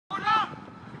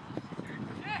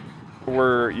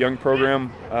We're a young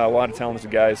program, a lot of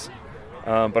talented guys,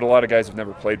 but a lot of guys have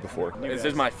never played before. This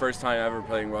is my first time ever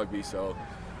playing rugby, so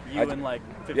and like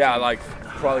 15? Yeah, like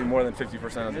probably more than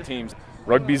 50% of the teams.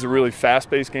 Rugby's a really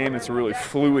fast-paced game. It's a really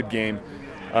fluid game.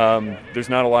 There's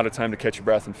not a lot of time to catch your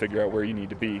breath and figure out where you need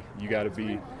to be. You got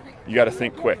to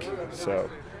think quick. So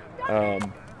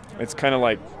it's kind of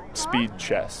like speed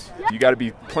chess. You got to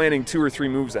be planning 2 or 3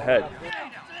 moves ahead.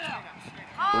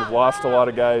 We've lost a lot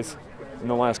of guys in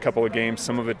the last couple of games,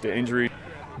 some of it to injury.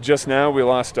 Just now we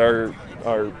lost our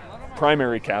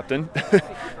primary captain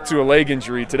to a leg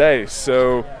injury today.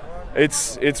 So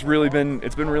it's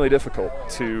been really difficult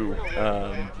to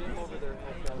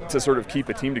sort of keep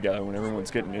a team together when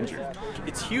everyone's getting injured.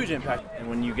 It's huge impact, and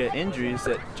when you get injuries,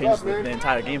 it changes the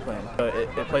entire game plan. But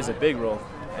it plays a big role,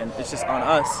 and it's just on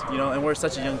us, and we're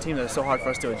such a young team that it's so hard for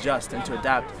us to adjust and to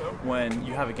adapt when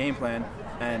you have a game plan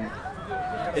and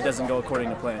it doesn't go according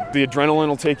to plan. The adrenaline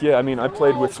will take you. I mean, I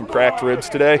played with some cracked ribs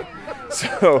today,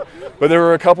 but there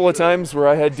were a couple of times where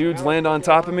I had dudes land on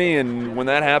top of me, and when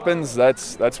that happens,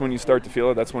 that's when you start to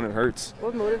feel it. That's when it hurts.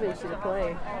 What motivates you to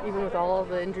play, even with all of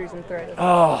the injuries and threats?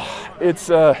 Oh, it's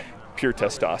pure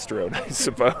testosterone, I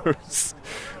suppose.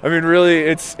 I mean, really,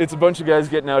 it's a bunch of guys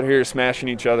getting out here, smashing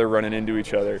each other, running into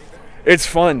each other. It's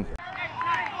fun.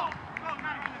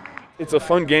 It's a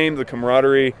fun game. The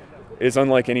camaraderie is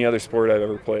unlike any other sport I've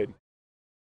ever played.